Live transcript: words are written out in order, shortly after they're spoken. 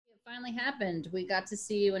finally happened. We got to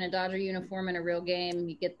see you in a Dodger uniform in a real game.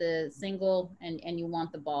 You get the single and you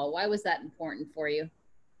want the ball. Why was that important for you?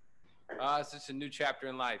 It's just a new chapter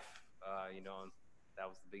in life. That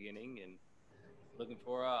was the beginning, and looking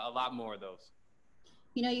for a lot more of those.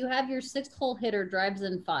 You have your sixth hole hitter drives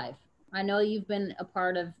in five. I know you've been a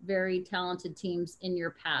part of very talented teams in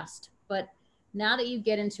your past, but now that you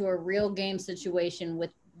get into a real game situation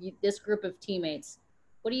with this group of teammates,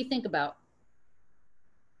 what do you think about?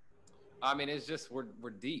 I mean, it's just we're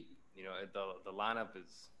deep. The lineup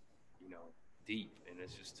is deep, and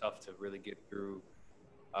it's just tough to really get through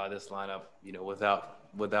this lineup.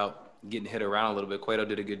 Without getting hit around a little bit. Cueto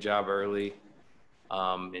did a good job early.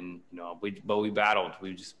 We battled.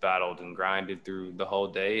 We just battled and grinded through the whole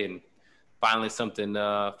day, and finally something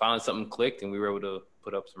clicked, and we were able to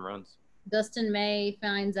put up some runs. Dustin May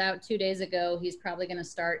finds out 2 days ago he's probably going to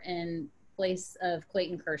start in place of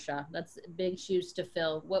Clayton Kershaw. That's big shoes to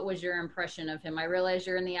fill. What was your impression of him? I realize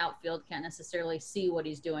you're in the outfield, can't necessarily see what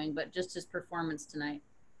he's doing, but just his performance tonight.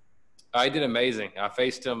 He did amazing. I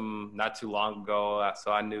faced him not too long ago,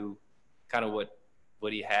 so I knew kind of what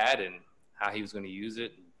he had and how he was going to use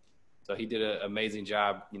it. So he did an amazing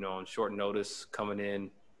job, on short notice, coming in,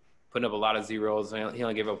 putting up a lot of zeros. He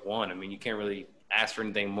only gave up one. I mean, you can't really ask for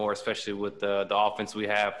anything more, especially with the offense we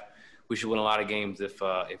have. We should win a lot of games if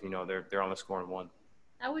they're only scoring one.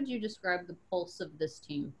 How would you describe the pulse of this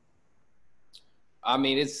team? I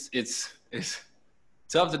mean, it's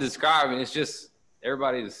tough to describe. I mean, it's just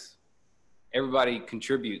everybody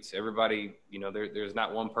contributes. Everybody, there's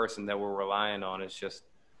not one person that we're relying on. It's just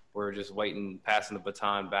we're just waiting, passing the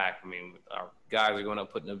baton back. I mean, our guys are going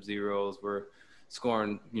up, putting up zeros. We're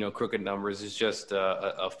scoring, crooked numbers. It's just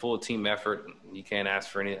a full team effort. You can't ask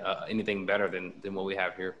for anything better than what we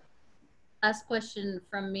have here. Last question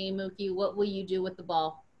from me, Mookie. What will you do with the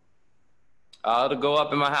ball? It'll go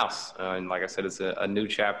up in my house. And like I said, it's a new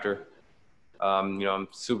chapter. I'm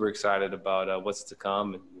super excited about what's to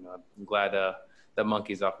come. And, I'm glad that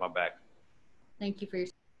monkey's off my back. Thank you for your.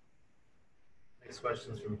 Next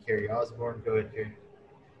question is from Kerry Osborne. Go ahead, Kerry.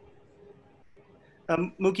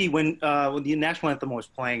 Mookie, when the national anthem was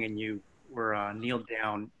playing and you were kneeled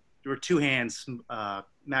down, there were two hands,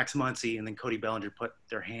 Max Muncy and then Cody Bellinger, put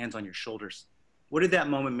their hands on your shoulders. What did that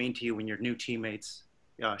moment mean to you when your new teammates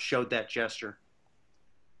showed that gesture?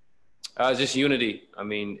 It's just unity. I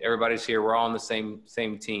mean, everybody's here. We're all on the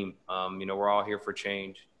same team. We're all here for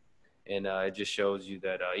change, and it just shows you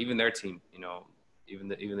that even their team, even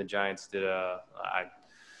the Giants did. I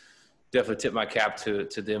definitely tip my cap to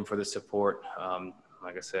them for the support.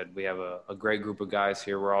 Like I said, we have a great group of guys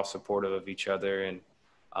here. We're all supportive of each other, and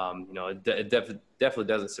it definitely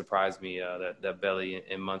doesn't surprise me that Belly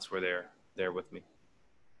and Muntz were there with me.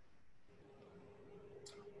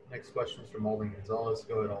 Next question is from Alden Gonzalez.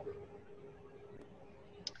 Go ahead, Alden.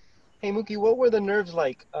 Hey, Mookie, what were the nerves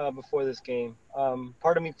like before this game?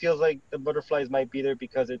 Part of me feels like the butterflies might be there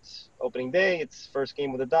because it's opening day, it's first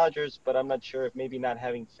game with the Dodgers, but I'm not sure if maybe not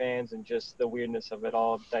having fans and just the weirdness of it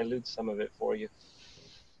all dilutes some of it for you.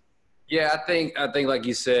 Yeah, I think like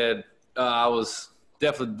you said, I was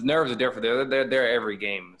definitely – the nerves are different. They're there every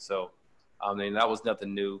game. So, I mean, that was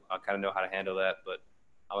nothing new. I kind of know how to handle that. But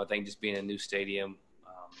I think just being in a new stadium,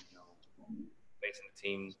 facing a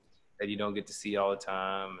team – that you don't get to see all the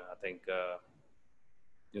time. I think,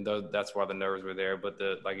 that's why the nerves were there. But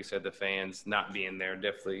like you said, the fans not being there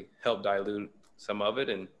definitely helped dilute some of it,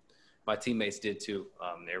 and my teammates did too.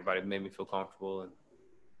 Everybody made me feel comfortable, and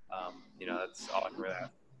that's all I can really ask.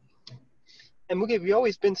 And Mookie, have you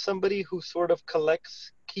always been somebody who sort of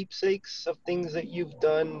collects keepsakes of things that you've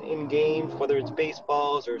done in games, whether it's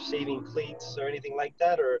baseballs or saving cleats or anything like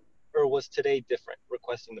that, or was today different,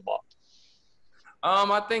 requesting the ball?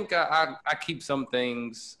 I think I keep some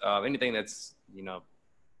things, anything that's,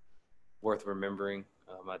 worth remembering.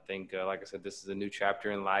 I think, like I said, this is a new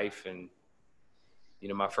chapter in life. And,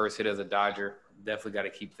 my first hit as a Dodger, definitely got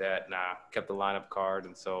to keep that. And I kept the lineup card.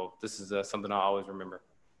 And so this is something I'll always remember.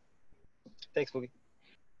 Thanks, Mookie.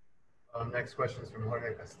 Next question is from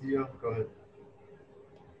Jorge Castillo. Go ahead.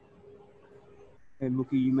 Hey,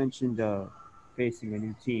 Mookie, you mentioned facing a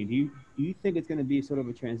new team. Do you think it's going to be sort of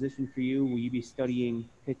a transition for you? Will you be studying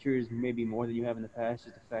pitchers maybe more than you have in the past,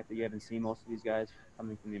 just the fact that you haven't seen most of these guys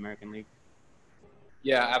coming from the American League?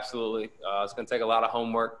 Yeah, absolutely. It's going to take a lot of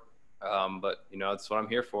homework, but that's what I'm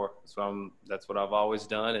here for. That's what I've always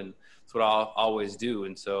done, and that's what I'll always do.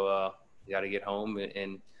 And so you got to get home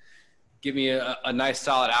and give me a nice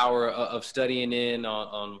solid hour of studying in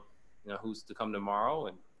on who's to come tomorrow,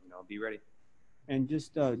 and be ready. And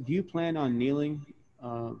just, do you plan on kneeling,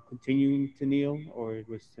 continuing to kneel, or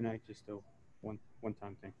was tonight just a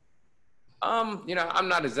one-time thing? I'm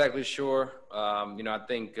not exactly sure. I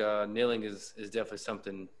think kneeling is definitely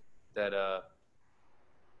something that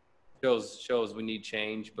shows we need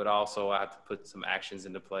change, but also I have to put some actions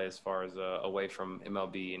into play as far as away from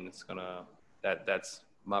MLB, and that's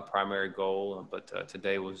my primary goal. But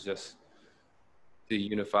today was just to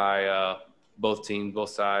unify both teams, both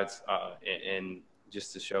sides, and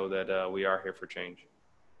just to show that we are here for change.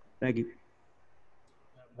 Thank you.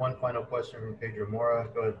 One final question from Pedro Mora.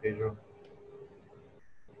 Go ahead, Pedro.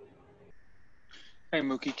 Hey,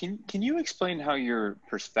 Mookie, can you explain how your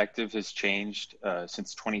perspective has changed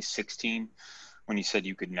since 2016 when you said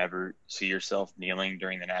you could never see yourself kneeling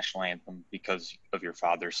during the national anthem because of your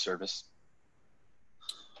father's service?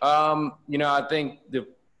 I think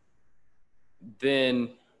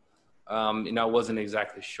then, I wasn't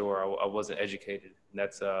exactly sure. I wasn't educated. And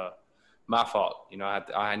that's my fault.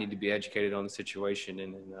 I need to be educated on the situation.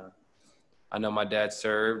 And I know my dad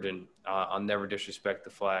served, and I'll never disrespect the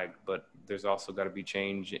flag, but there's also got to be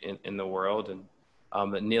change in the world. And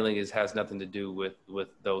but kneeling has nothing to do with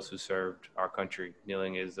those who served our country.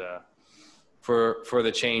 Kneeling is for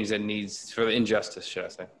the change that needs, for the injustice, should I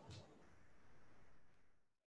say.